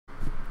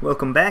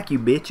Welcome back, you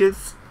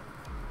bitches.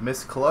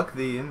 Miss Cluck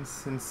the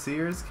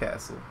Insincere's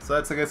castle. So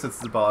that's, I guess it's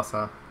the boss,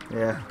 huh?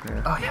 Yeah.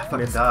 Oh yeah, I fucking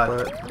Miss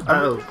died. Cluck.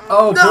 Oh.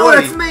 Oh No, boy!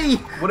 that's me!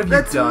 What have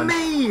that's you done?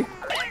 Me!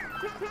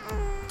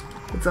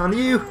 It's on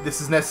you. This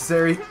is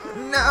necessary.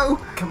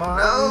 No! Come on,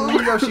 No!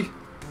 Yoshi.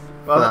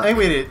 Well, Fuck. I think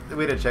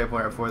we did a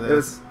checkpoint before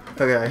this.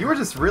 Okay. You were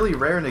just really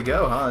raring to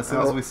go, huh? As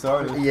soon as we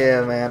started.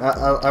 Yeah, man.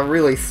 I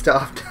really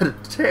stopped at a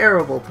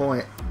terrible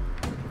point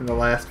in the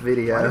last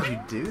video. Why did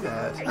you do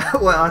that?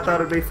 Well, I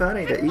thought it'd be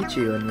funny to eat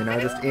you, and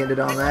just ended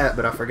on that,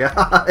 but I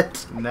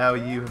forgot. Now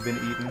you have been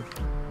eaten.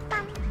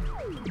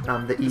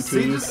 I'm the ET.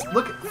 See, just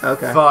look.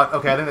 Okay. Fuck.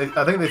 Okay, I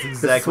think that's exactly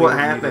This is what you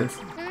happens.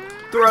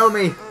 needed. Throw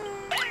me.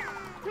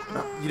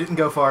 You didn't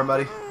go far,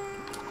 buddy.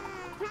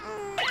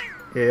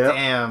 Yeah.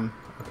 Damn.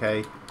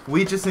 Okay.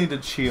 We just need to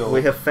chill.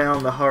 We have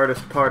found the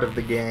hardest part of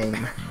the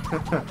game.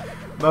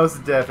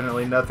 Most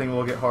definitely, nothing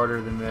will get harder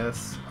than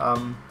this.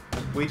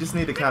 We just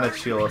need to kind of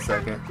chill a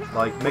second.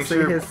 Like, make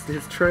sure.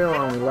 His trail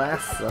only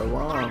lasts so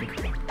long.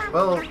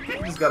 Well, you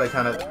just gotta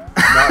kind of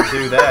not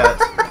do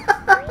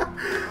that.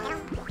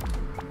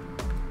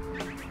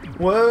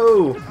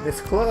 Whoa,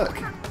 Miss Cluck.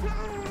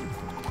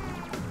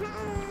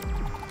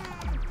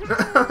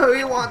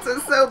 He wants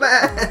it so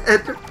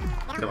bad.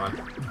 Come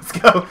on, let's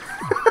go.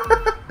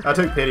 I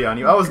took pity on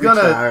you. I was You're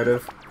gonna. tired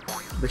of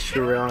the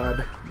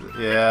charade.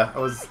 Yeah, I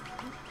was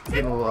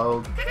getting a little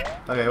old.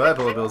 Okay, well that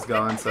bullet bill's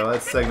gone, so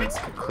that segment's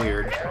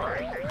cleared.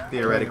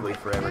 Theoretically,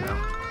 forever now.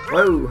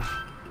 Whoa.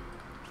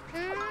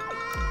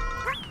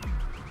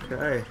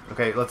 Okay.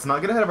 Okay, let's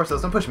not get ahead of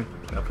ourselves. Don't push me.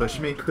 Don't push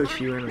me. Push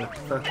you into the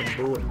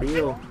fucking bullet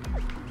bill.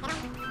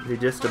 Is it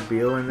just a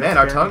bill in this Man,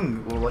 our game?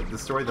 tongue will like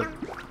destroy the.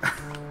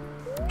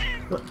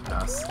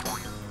 Us.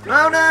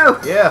 Oh no!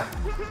 Yeah.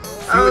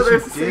 Oh,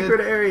 there's a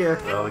secret area.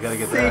 Well, we gotta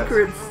get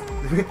Secrets.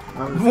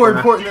 that. More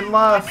important than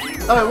life.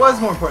 Oh, it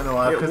was more important than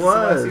life. It 'cause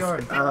was. It's the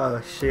last yard.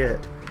 Oh shit.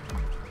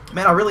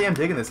 Man, I really am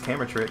digging this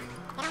camera trick.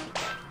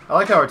 I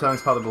like how our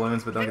tongues pop the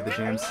balloons but don't get the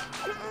gems.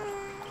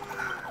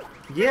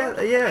 Yeah,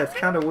 it's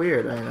kind of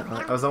weird, ain't it?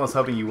 Like, I was almost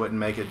hoping you wouldn't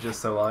make it just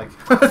so like.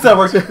 That's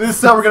how this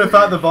is how we're gonna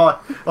fight the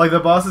boss. Like the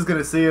boss is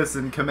gonna see us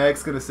and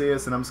Kamek's gonna see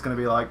us and I'm just gonna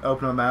be like,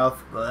 open my mouth.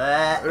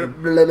 And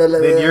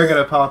then you're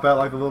gonna pop out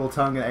like the little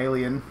tongue and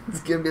alien.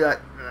 It's gonna be like.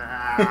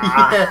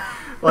 Yeah,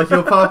 like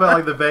you'll pop out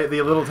like the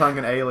little tongue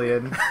and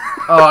alien.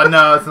 Oh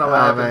no, it's not what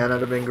Oh happened. man,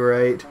 that'd have been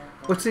great.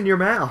 What's in your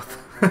mouth?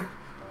 What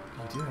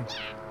are you doing?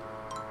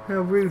 How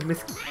rude,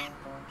 Miss.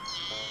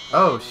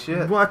 Oh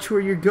shit. Watch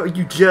where you're going.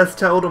 You just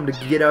told him to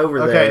get over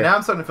there. Okay, now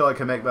I'm starting to feel like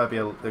Kamek might be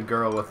a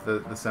girl with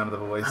the sound of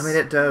the voice. I mean,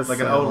 it does. Like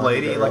an sound old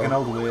lady, a like an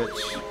girl. old witch.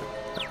 Oh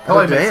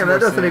Probably makes damn, more that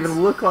doesn't sense.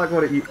 even look like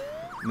what it.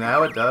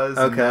 Now it does.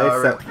 and Okay, now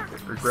I so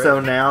regret. so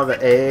now the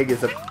egg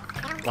is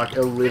like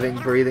a living,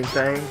 breathing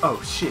thing.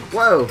 Oh shit.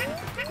 Whoa.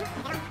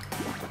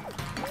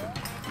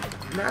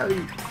 No.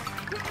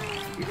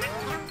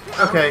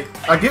 Okay,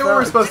 I get what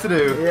we're supposed to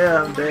do.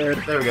 Yeah, I'm dead.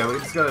 There we go. We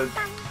just gotta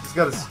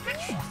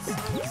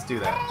just do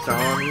that. It's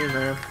on you,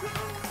 man.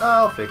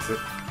 I'll fix it.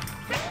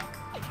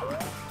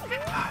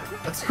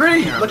 That's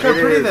pretty. Look how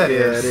It pretty that yeah,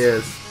 is. it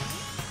is.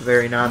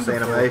 Very nice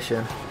Beautiful.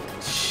 animation.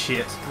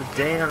 Shit.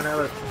 Damn, now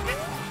that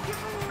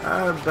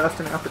I'm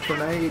busting out the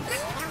tornadoes.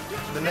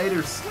 The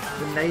naders.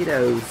 The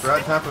NATOs.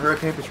 Right time for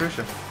Hurricane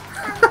Patricia.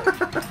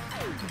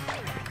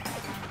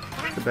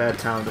 It's a bad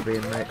time to be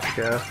in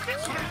Mexico.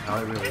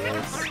 Oh, it really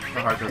is.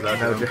 My heart goes out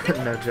No, to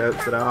him. no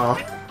jokes at all.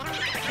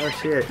 Oh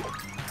shit.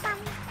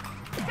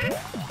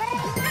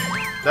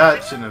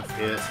 That shouldn't have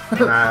hit.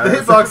 Nah, The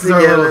hitboxes are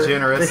a yeah, little the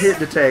generous. hit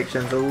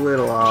detection's a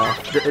little off.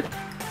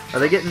 Are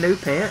they getting new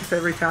pants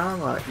every time?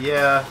 Like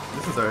Yeah,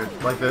 this is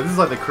this is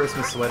like the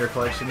Christmas sweater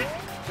collection.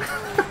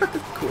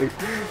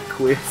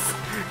 quiz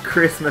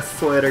Christmas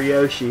sweater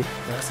Yoshi. Did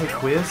I say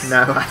quiz?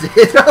 No, I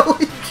did.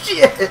 Holy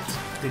shit!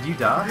 Did you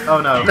die? Oh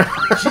no.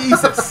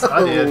 Jesus,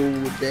 I did.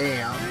 Oh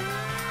damn!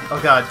 Oh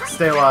god,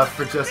 stay alive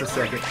for just a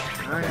second.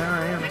 I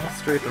am. I'll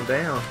strip them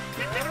down.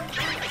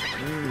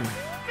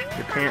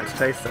 Your pants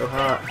taste so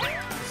hot.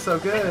 So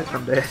good.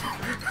 I'm dead.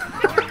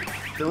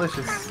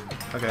 Delicious.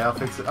 Okay, I'll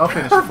fix it. I'll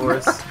finish it for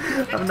us.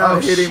 I'm not Oh,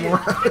 hitting shit.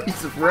 one.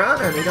 He's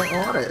running. He don't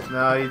want it.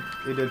 No,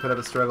 he did put up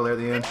a struggle there at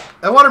the end.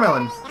 A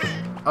watermelon!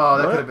 Oh,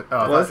 that What? could have been.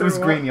 Oh, Was it was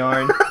there green one?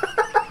 yarn.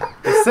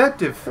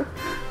 Deceptive.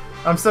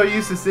 I'm so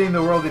used to seeing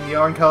the world in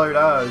yarn-colored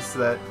eyes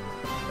that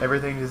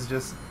everything is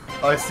just.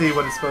 I see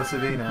what it's supposed to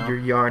be now. Your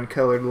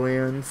yarn-colored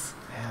lens.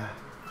 Yeah,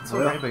 that's what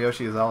Well. Rainbow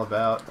Yoshi is all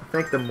about. I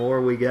think the more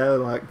we go,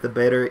 like the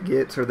better it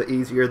gets, or the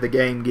easier the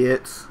game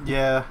gets.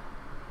 Yeah.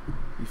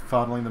 You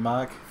fondling the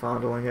mic?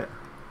 Fondling it.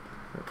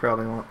 It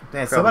probably won't. Man,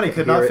 probably somebody can't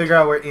could hear not it. figure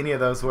out where any of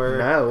those were.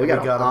 No, we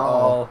and got them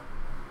all.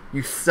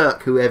 You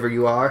suck, whoever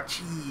you are.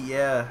 Gee,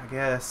 yeah, I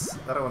guess.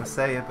 I don't want to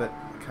say it, but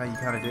you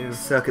kind of do. You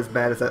suck as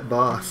bad as that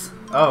boss.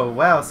 Oh,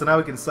 wow, so now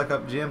we can suck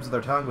up gems with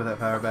our tongue with that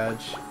power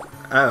badge.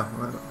 Oh,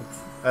 well,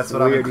 That's it's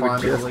what I'm weird you were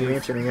inclined to just believe.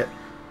 mentioning it.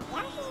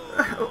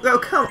 Oh,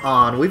 come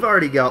on. We've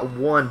already got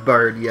one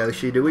bird,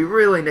 Yoshi. Do we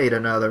really need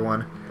another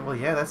one? Well,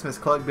 yeah, that's Miss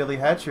Cluck Billy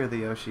Hatcher, the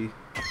Yoshi.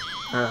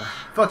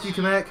 Fuck you,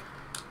 Kamek.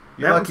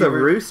 That was a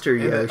rooster,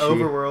 in the Yoshi.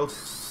 overworld.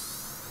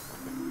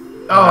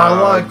 Oh, I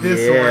like this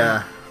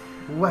yeah.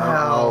 one. Wow.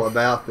 I'm all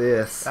about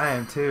this. I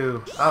am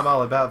too. I'm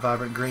all about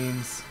vibrant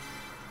greens.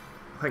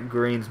 I think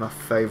green's my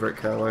favorite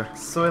color.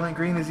 Soylent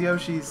Green is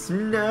Yoshi's.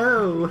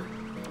 No.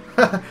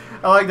 I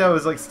like that I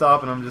was like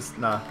stopping. I'm just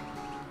nah.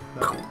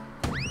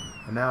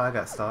 And now I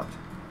got stopped.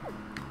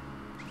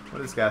 What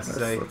does this guy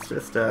say? Let's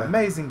just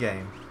Amazing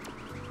game.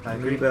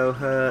 Rebo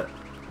Hut.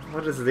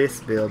 What is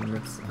this building?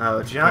 It's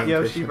Giant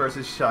Yoshi Kingfisher.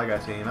 versus Shy Guy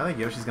Team. I think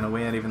Yoshi's gonna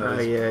win, even though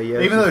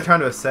Yoshi's- even though they're trying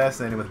to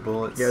assassinate him with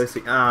bullets.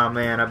 Yoshi. Oh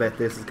man, I bet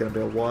this is gonna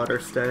be a water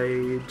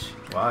stage.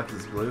 Why? 'Cause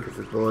it's blue. Because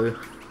it's blue.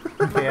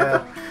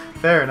 Yeah,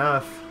 fair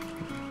enough.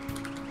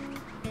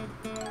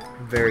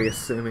 Very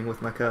assuming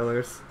with my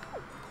colors.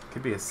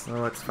 Could be a.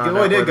 Well, let's find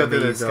Well, out we where did go the through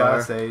the Mii's sky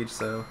are. stage,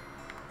 so.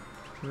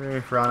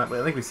 Eh, We're on it.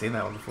 I think we've seen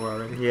that one before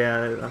already.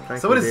 yeah, I think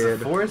So what we is did.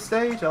 the forest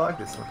stage? I like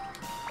this one.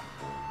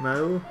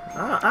 No,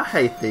 I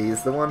hate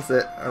these. The ones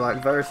that are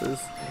like verses.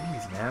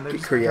 Jeez, man, they're Get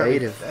just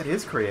creative. That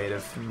is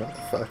creative.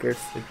 Motherfuckers.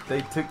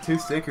 They took 2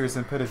 stickers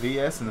and put a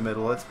VS in the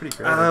middle. That's pretty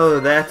creative. Oh,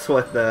 that's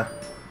what the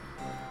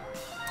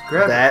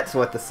Grab it. that's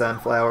what the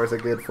sunflowers are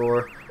good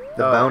for.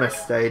 The Oh. bonus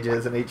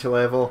stages in each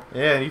level.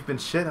 Yeah, and you've been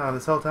shitting on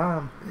this whole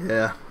time.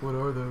 Yeah. What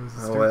are those?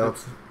 Oh well.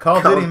 It's Call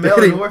of Duty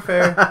Melee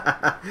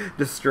Warfare.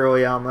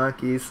 Destroy all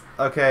monkeys.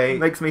 Okay,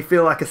 Makes me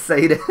feel like a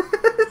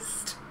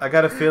sadist. I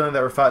got a feeling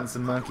that we're fighting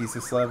some monkeys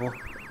this level.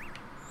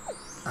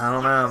 I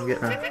don't know. I'm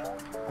getting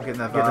I'm getting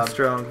that a vibe.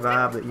 strong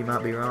vibe that you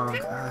might be wrong.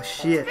 Oh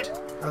shit!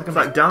 I like It's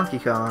like Donkey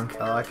Kong.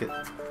 I like it.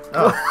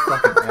 Oh,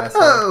 fucking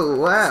asshole. Oh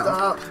wow!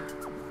 Stop.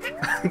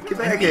 Get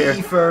back Me here!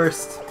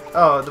 first.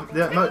 Oh,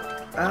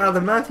 Oh,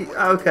 the monkey.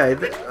 Okay,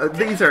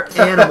 these are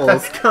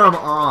animals. Come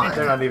on.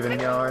 they're not even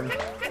yarn.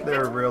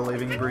 They're real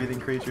living, breathing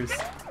creatures.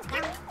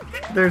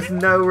 There's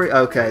no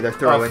okay, they're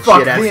throwing fuck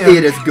shit at us. them.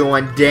 It is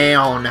going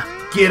down.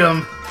 Get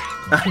him.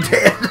 I'm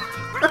dead.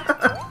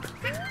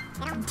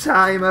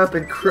 Tie him up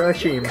and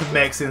crush him.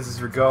 Meg sends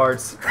his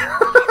regards.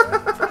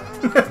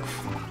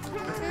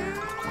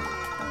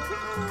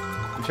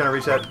 You trying to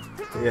reach that?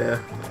 Yeah.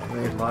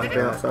 Man, Line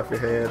bounce that. off your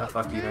head. Oh,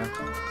 fuck you, man.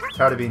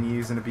 Tired of being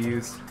used and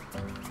abused.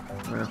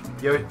 Well,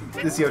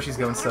 This Yoshi's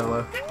going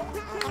solo.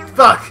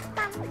 Fuck!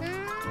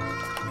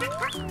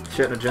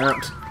 shouldn't have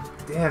jumped.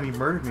 Damn, you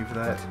murdered me for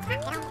that.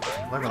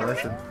 Learn my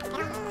lesson.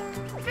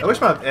 I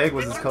wish my egg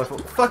was as colorful.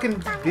 Fucking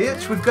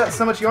bitch, we've got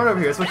so much yarn over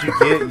here. That's what you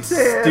get, you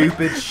Dead.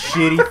 stupid,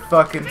 shitty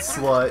fucking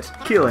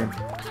slut. Kill him.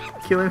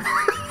 Kill him.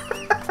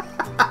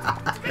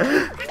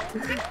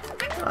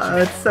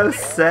 It's so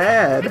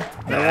sad.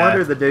 No Nah.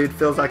 wonder the dude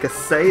feels like a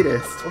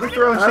sadist. Well, they're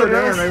throwing Oh, shit at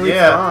damn, us. they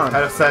Yeah, respawn.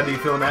 how sad do you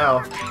feel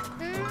now?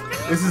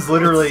 This is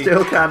literally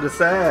Still kind of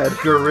sad.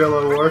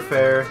 guerrilla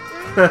warfare.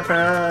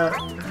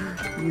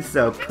 He's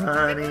so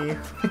punny.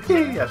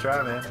 Yeah,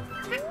 try, man.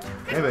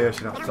 Maybe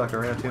Yoshi don't fuck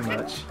around too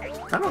much.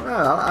 I don't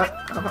know.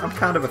 I'm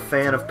kind of a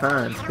fan of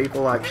puns.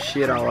 People like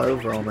shit all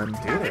over them, and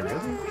Do they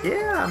really?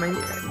 yeah, I mean,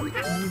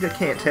 you just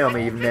can't tell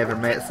me you've never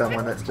met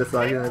someone that's just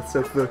like, oh, that's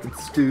so fucking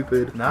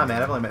stupid. Nah,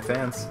 man, I've only met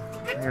fans.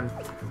 And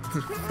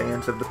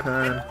fans of the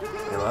pun.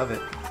 They love it.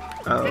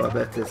 Oh, I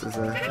bet this is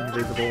a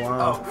invisible Oh,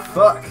 wall.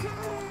 fuck!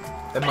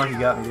 That monkey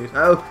got me, dude.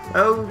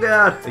 Oh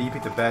god. So you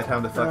picked a bad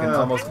time to fucking Oh.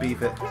 almost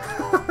beef it.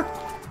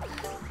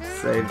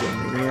 Saved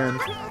in the end.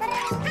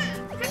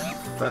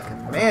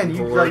 Fucking Man,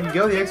 you board. you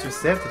go the extra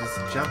step to just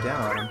jump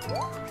down on him.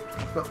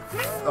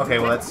 Okay,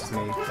 well that's just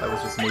me. That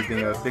was just me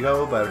being a big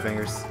old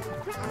butterfingers.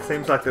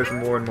 Seems like there's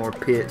more and more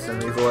pits in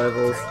these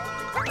levels.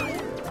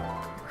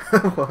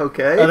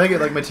 Okay. I think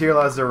it like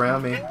materialized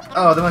around me.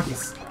 Oh, the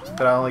monkeys.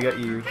 But I only got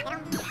you.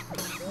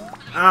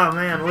 Oh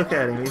man, look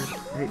at him.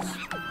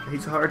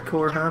 He's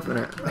hardcore humping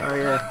it. Oh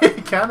yeah.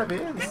 It kind of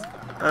is.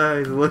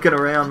 He's looking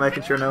around,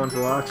 making sure no one's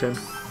watching.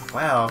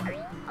 Wow.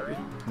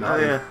 Oh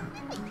yeah.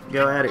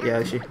 Go at it,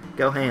 Yoshi.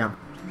 Go ham.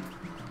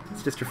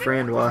 It's just your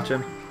friend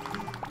watching.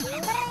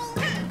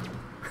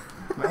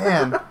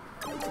 Man.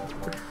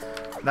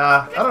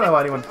 Nah, I don't know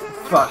why anyone.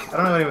 Fuck. I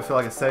don't know why anyone feel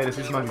like a sadist.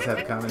 These monkeys have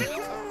it coming.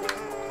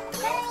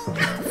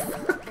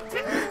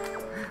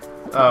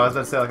 Oh, I was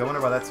about to say, like, I wonder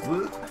why that's. I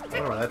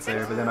wonder why that's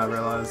there, but then I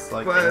realized,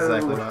 like, Whoa.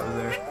 exactly why it was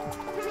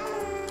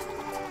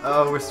there.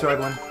 Oh, we're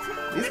struggling.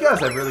 These guys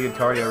have really good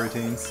cardio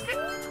routines.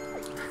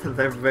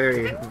 They're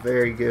very,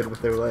 very good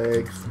with their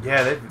legs.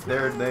 Yeah,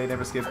 they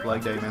never skip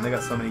leg day, man. They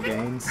got so many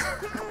games.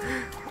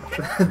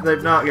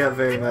 They've not got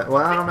very much. Well,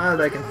 I don't know.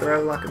 They can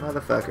throw like a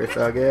motherfucker,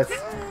 so I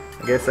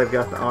guess they've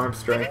got the arm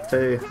strength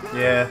too.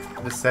 Yeah,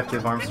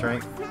 deceptive arm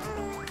strength.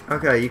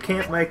 Okay, you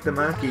can't make the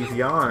monkeys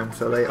yawn,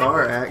 so they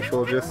are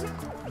actual just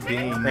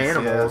Beings.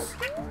 animals.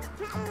 Yeah.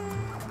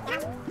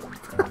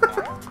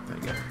 There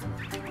you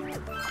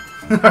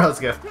go. Alright, let's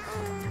go.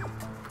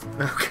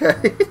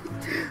 Okay.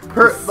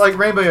 Like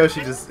Rainbow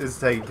Yoshi just is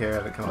taking care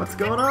of it. Come on. What's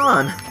going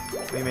on?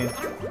 What do you mean?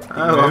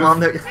 Oh, I'm on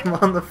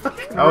the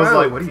fucking I was road.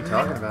 like, what are you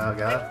talking about,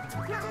 God?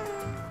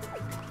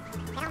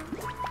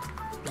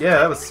 Yeah,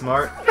 that was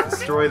smart.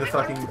 Destroy the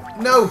fucking.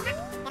 No.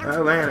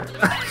 Oh man.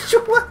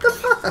 What the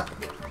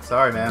fuck?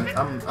 Sorry, man.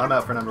 I'm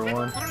out for number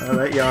 1. Oh,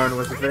 that yarn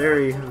was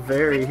very,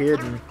 very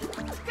hidden.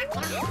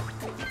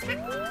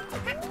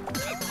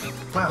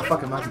 Wow,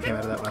 fucking monkey came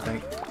out of that one, I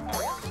think.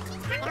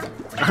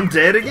 I'm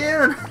dead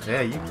again.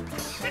 Yeah, you.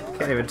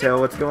 Can't even tell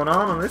what's going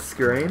on this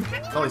screen.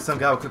 Only some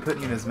guy would quit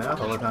putting you in his mouth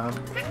all the time.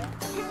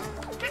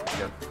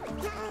 Yep.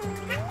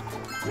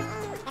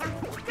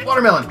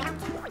 Watermelon!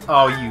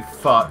 Oh, you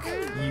fuck.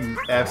 You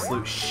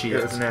absolute shit.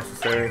 It was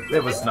necessary.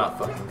 It was not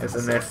fucking It's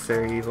necessary. a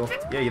necessary evil.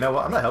 Yeah, you know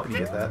what? I'm not helping you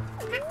get that.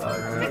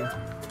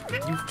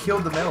 You've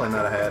killed the melon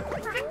that I had.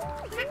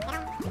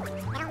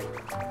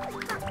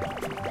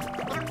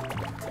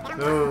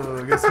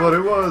 Oh, guess what?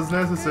 It was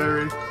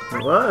necessary.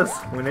 It was.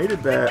 We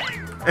needed that.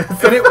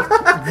 And it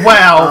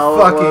wow, all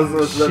fucking it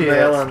was the shit.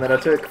 melon that I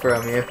took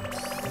from you.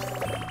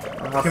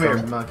 Awesome. Come here,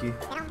 monkey.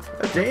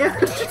 Oh, damn.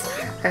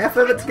 Half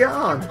of it's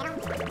gone.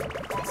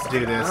 Let's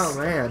do this. Oh,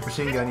 man.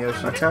 Machine gun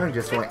Yoshi. My tongue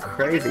just went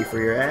crazy for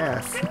your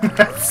ass.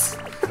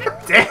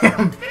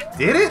 Damn!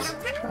 Did it?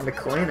 Trying to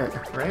clean it.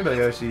 Rainbow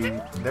Yoshi,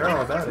 they're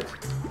all about it.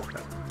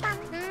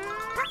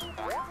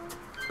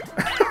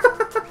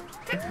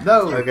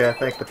 No! Okay, I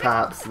think the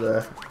pipe's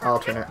the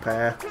alternate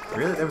path.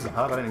 Really? There was a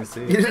pop? I didn't even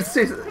see You it. just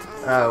see...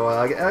 Oh, well,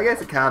 I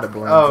guess it kind of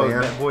blends Oh, in.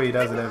 man, boy, he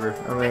does it ever.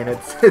 I mean,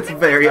 it's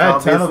very I had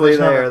obviously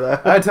there, on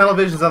though. I had tunnel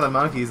visions on the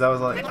monkeys. I was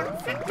like,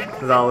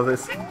 With all of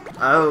this...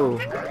 Oh,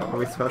 are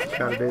we supposed to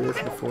try to do this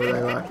before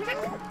they, like,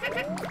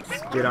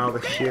 spit all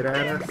the shit at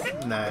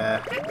us? nah.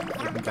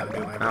 You can kind of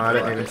do whatever Oh, I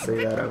didn't even see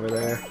that over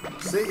there.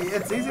 See,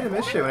 it's easy to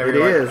miss shit whenever It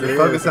you're, is. like, you're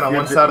focusing on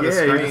one side of the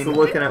Yeah, you're screen. just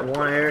looking at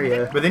one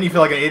area. But then you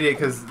feel like an idiot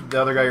because the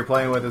other guy you're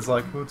playing with is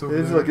like, what's over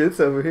It's there? like, it's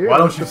over here. Why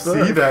don't What you the see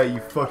fuck? that, you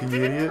fucking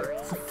idiot?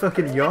 It's a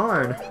fucking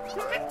yarn. It's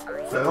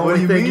the What do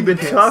only you thing mean you've been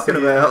you can't talking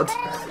see it? about.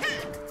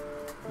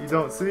 You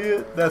don't see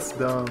it? That's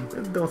dumb.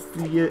 Don't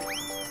see it.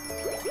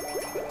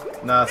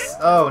 Nice.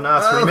 Oh,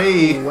 nice for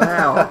me.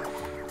 Wow.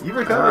 You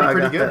recovered I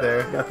pretty got good that,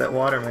 there. Got that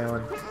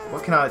watermelon.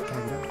 What can I do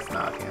this? No,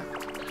 I can't.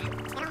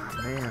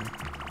 Oh, man.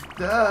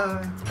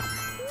 Duh.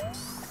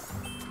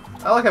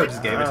 I like how it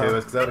just gave it to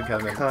us because that would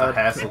have been kind of a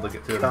hassle to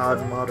get to it.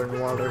 Cod modern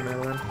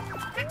watermelon.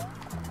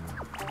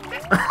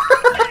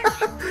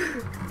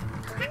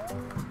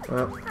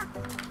 Well,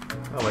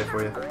 I'll wait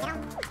for you.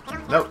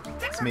 Nope,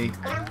 it's me.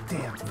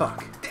 Damn,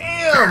 fuck.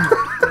 Damn!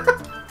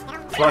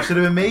 Well, it should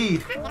have been me.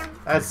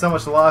 I had so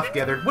much life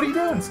gathered. What are you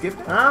doing, Skip?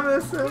 I'm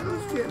just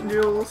getting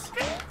jewels.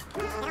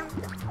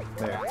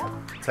 There.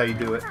 That's how you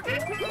do it.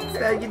 That's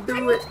how you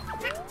do it.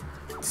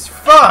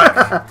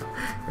 Fuck!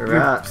 You're You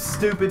right.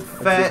 stupid,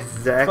 fat,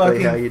 exactly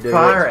fucking how you do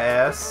fire it.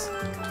 ass.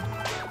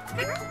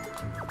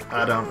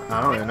 I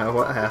don't even know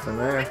what happened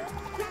there.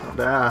 I'll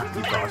die.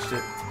 You botched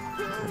it.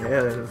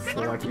 Yeah, it's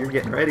like you're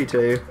getting ready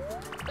to.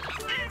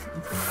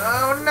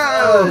 Oh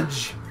no!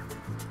 Fudge.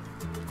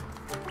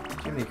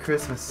 Jiminy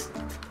Christmas.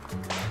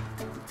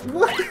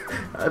 What?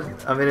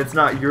 I mean, it's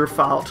not your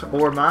fault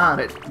or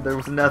mine. There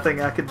was nothing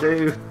I could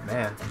do.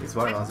 Man, these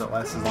watermelons don't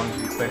last as long as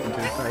you expect them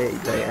to.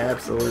 They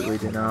absolutely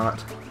do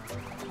not.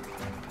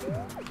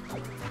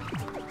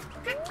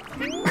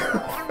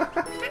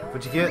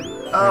 What'd you get? There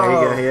you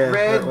Oh, go, yeah.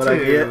 red What I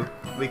two.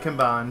 get? We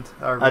combined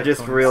our I red just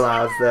coins.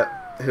 realized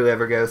that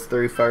whoever goes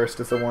through first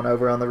is the one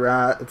over on the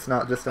right. It's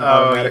not just an Oh, you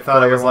automatic thought it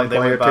player was like one, they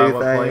player went by two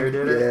what thing. player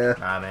did it? Yeah.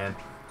 Nah, man.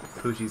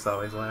 Poochie's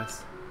always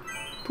last.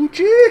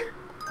 Poochie!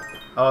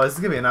 Oh, this is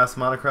gonna be a nice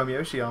monochrome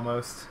Yoshi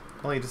almost.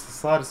 Only just a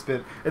slightest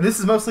bit. And this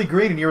is mostly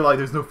green, and you were like,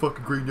 "There's no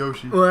fucking green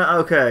Yoshi." Well,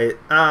 okay.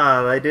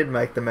 They did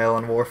make the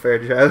Melon Warfare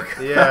joke.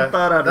 Yeah, I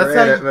thought I'd that's read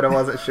how it, you- but I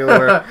wasn't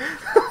sure.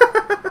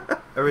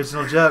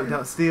 Original joke,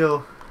 don't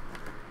steal.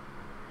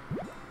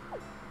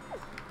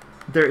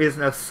 There is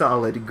no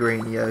solid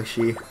green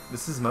Yoshi.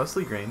 This is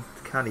mostly green.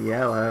 It's kind of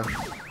yellow. Oh,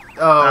 he's a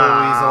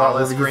lot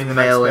less he's green than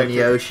Melon I expected.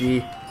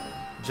 Yoshi.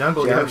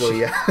 Jungle Jungle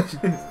Yoshi. Yoshi.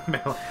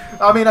 Melon.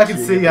 I mean, I can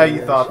see how you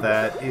Yoshi. thought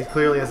that. He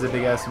clearly has a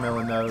big ass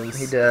melon nose.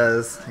 He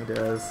does. He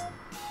does.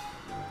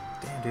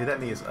 Damn, dude, that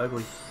knee is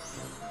ugly.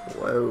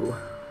 Whoa.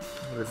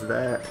 What is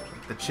that?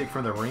 The chick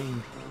from the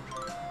ring.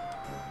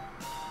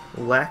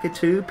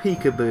 Lakitu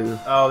Peekaboo.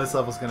 Oh, this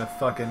level's gonna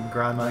fucking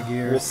grind my We'll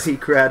gears.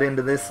 peek right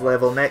into this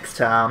level next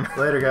time.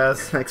 Later, guys.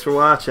 Thanks for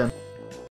watching.